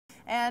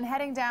And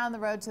heading down the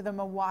road to the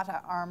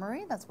Mewata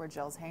Armoury, that's where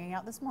Jill's hanging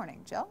out this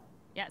morning. Jill?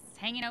 Yes,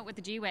 hanging out with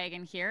the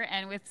G-Wagon here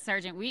and with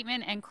Sergeant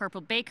Wheatman and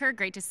Corporal Baker.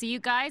 Great to see you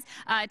guys.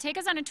 Take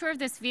us on a tour of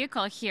this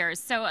vehicle here.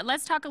 So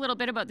let's talk a little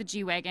bit about the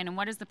G-Wagon and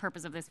what is the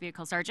purpose of this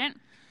vehicle, Sergeant?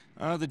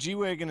 The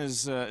G-Wagon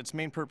is, its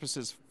main purpose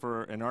is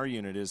in our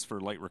unit is for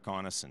light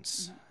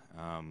reconnaissance.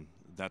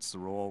 That's the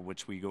role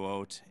which we go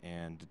out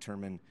and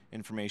determine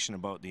information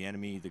about the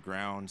enemy, the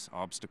ground,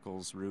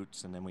 obstacles,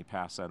 routes, and then we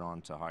pass that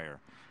on to higher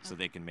so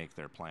they can make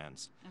their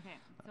plans. Okay,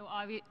 so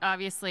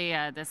obviously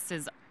this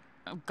has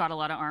got a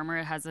lot of armor.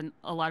 It has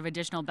a lot of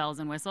additional bells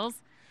and whistles.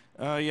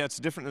 Yeah, it's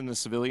different than the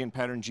civilian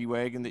pattern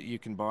G-Wagon that you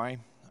can buy.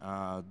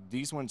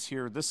 These ones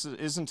here, this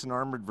isn't an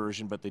armored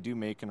version, but they do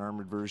make an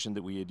armored version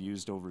that we had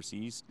used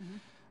overseas.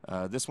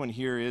 This one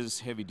here is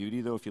heavy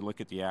duty though. If you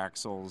look at the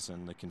axles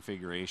and the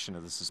configuration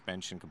of the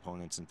suspension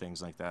components and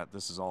things like that,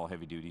 this is all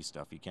heavy duty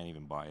stuff. You can't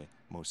even buy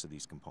most of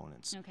these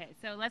components. Okay,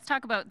 so let's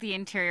talk about the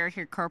interior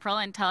here, Corporal,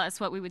 and tell us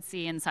what we would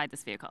see inside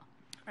this vehicle.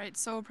 All right,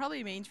 so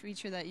probably a main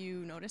feature that you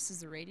notice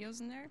is the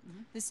radios in there.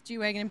 This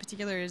G-Wagon in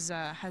particular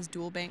has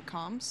dual bank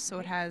comms, so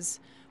it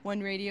has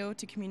one radio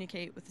to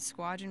communicate with the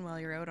squadron while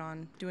you're out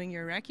on doing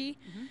your recce,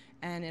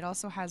 and it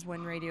also has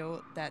one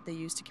radio that they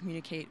use to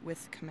communicate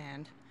with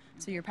command.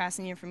 So you're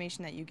passing the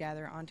information that you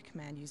gather onto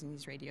command using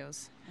these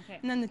radios. Okay.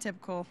 And then the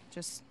typical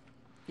just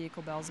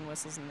vehicle bells and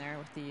whistles in there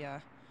with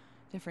the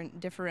different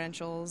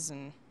differentials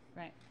and...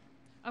 Right.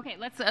 Okay,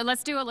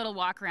 let's do a little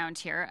walk around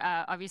here.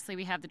 Obviously,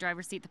 we have the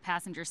driver's seat, the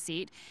passenger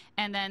seat,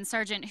 and then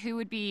Sergeant, who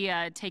would be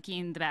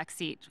taking the back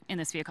seat in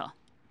this vehicle?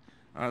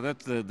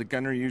 That's the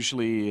gunner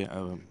usually,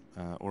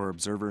 or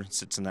observer,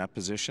 sits in that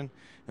position,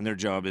 and their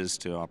job is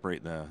to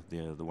operate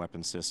the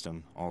weapon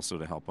system, also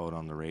to help out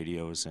on the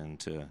radios and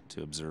to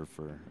observe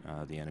for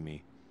the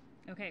enemy.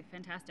 Okay,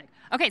 fantastic.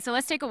 Okay, so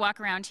let's take a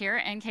walk around here,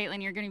 and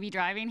Caitlin, you're going to be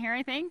driving here,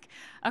 I think?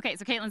 Okay,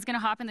 so Caitlin's going to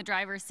hop in the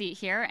driver's seat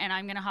here, and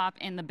I'm going to hop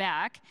in the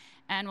back,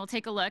 and we'll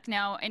take a look.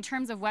 Now, in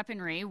terms of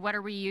weaponry, what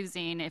are we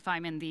using if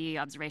I'm in the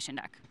observation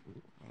deck?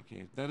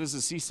 Okay, that is a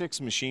C6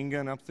 machine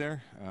gun up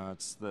there.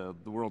 It's the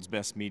world's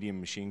best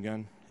medium machine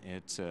gun.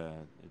 It's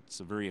a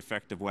very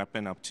effective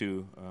weapon up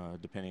to,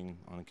 depending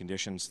on the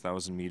conditions,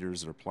 1,000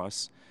 meters or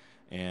plus.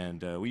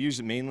 And we use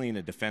it mainly in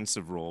a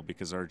defensive role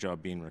because our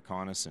job being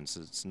reconnaissance,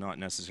 it's not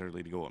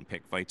necessarily to go out and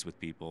pick fights with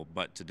people,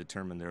 but to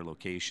determine their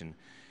location.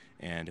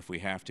 And if we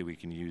have to, we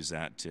can use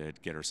that to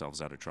get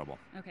ourselves out of trouble.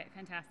 Okay,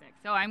 fantastic.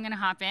 So I'm going to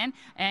hop in,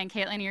 and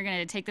Caitlin, you're going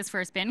to take this for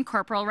a spin.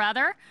 Corporal,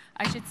 rather,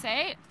 I should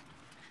say.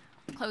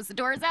 Close the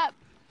doors up.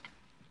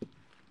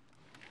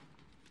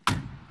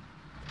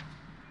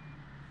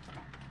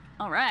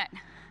 All right.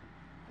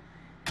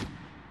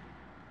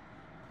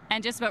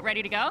 And just about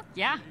ready to go?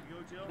 Yeah.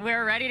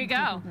 We're ready to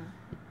go.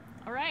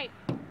 All right.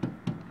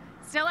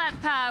 Still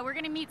up, we're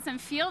going to meet some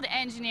field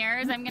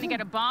engineers. I'm going to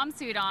get a bomb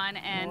suit on,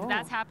 and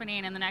that's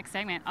happening in the next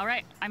segment. All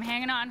right, I'm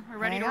hanging on. We're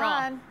ready to roll.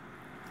 Hang on.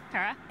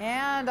 Tara?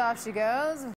 And off she goes.